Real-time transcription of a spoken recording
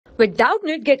With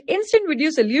Doubtnut, get instant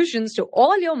video solutions to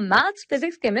all your maths,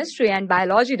 physics, chemistry, and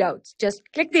biology doubts. Just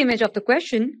click the image of the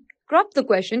question, crop the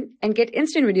question, and get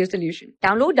instant video solution.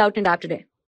 Download Doubtnut app today.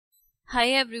 Hi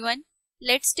everyone,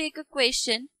 let's take a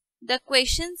question. The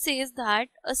question says that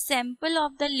a sample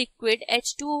of the liquid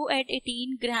H2O at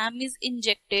 18 gram is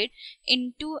injected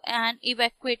into an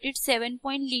evacuated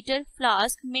 7-liter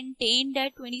flask maintained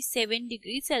at 27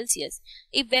 degrees Celsius.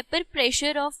 If vapor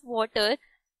pressure of water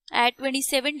at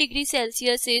 27 degrees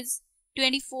Celsius is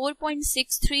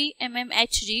 24.63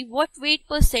 mmHg, what weight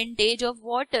percentage of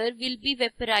water will be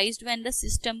vaporized when the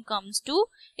system comes to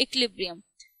equilibrium?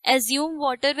 Assume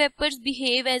water vapors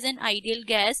behave as an ideal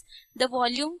gas. The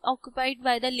volume occupied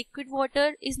by the liquid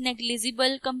water is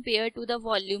negligible compared to the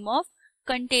volume of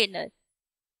container.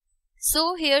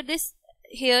 So here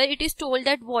it is told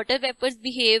that water vapors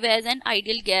behave as an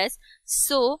ideal gas.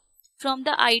 So from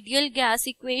the ideal gas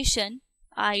equation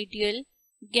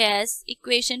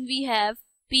we have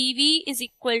PV is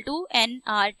equal to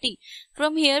nRT.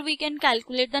 From here we can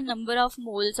calculate the number of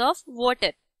moles of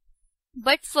water.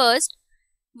 But first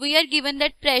we are given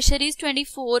that pressure is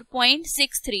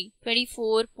 24.63,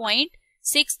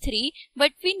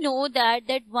 but we know that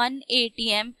 1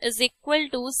 atm is equal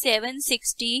to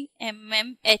 760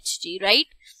 mmHg, right?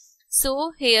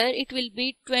 So here it will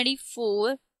be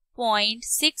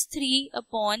 24.63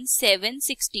 upon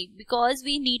 760 because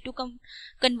we need to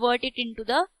convert it into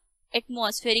the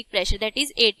atmospheric pressure, that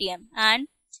is atm, and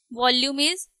volume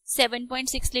is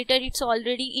 7.6 liter, it's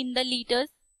already in the liters,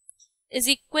 is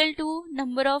equal to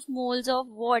number of moles of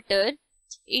water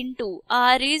into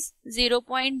R is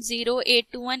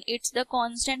 0.0821, it's the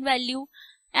constant value,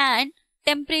 and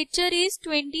temperature is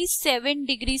 27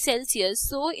 degrees Celsius.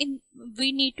 So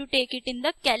we need to take it in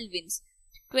the kelvins.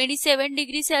 27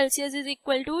 degrees Celsius is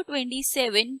equal to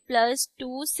 27 plus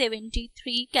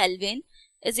 273 Kelvin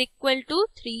is equal to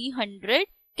 300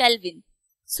 Kelvin.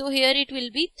 So here it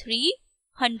will be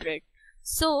 300.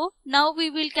 So now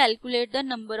we will calculate the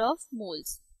number of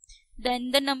moles. Then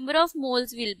the number of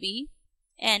moles will be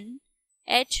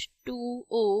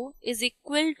NH2O is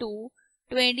equal to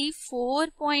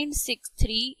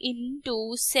 24.63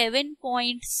 into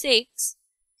 7.6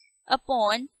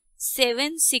 upon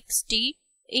 760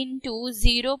 into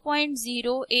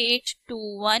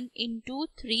 0.0821 into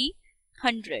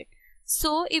 300.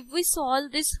 So if we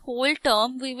solve this whole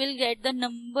term, we will get the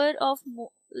number of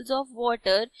moles of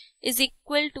water is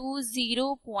equal to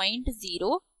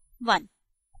 0.01.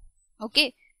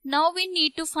 Okay, now we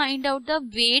need to find out the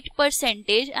weight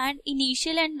percentage, and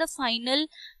initial and the final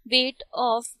weight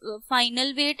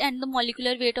and the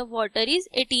molecular weight of water is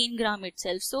 18 gram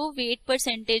itself. So weight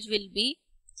percentage will be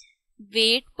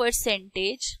weight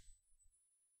percentage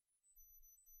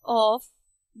of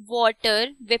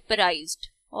water vaporized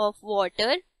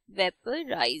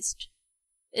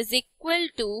is equal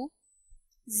to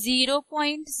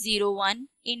 0.01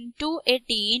 into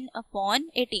 18 upon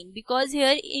 18, because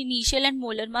here initial and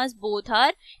molar mass both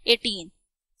are 18.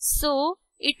 So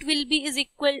it will be is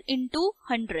equal into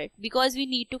 100 because we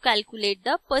need to calculate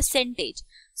the percentage.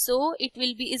 So it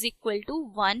will be is equal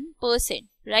to 1%,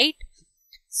 right?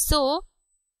 So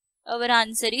our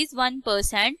answer is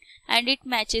 1% and it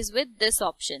matches with this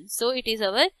option. So it is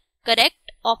our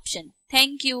correct option.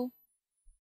 Thank you.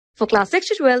 For class 6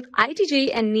 to 12, IIT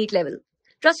JEE and NEET level.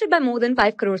 Trusted by more than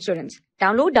 5 crore students.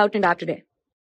 Download Doubtnut app today.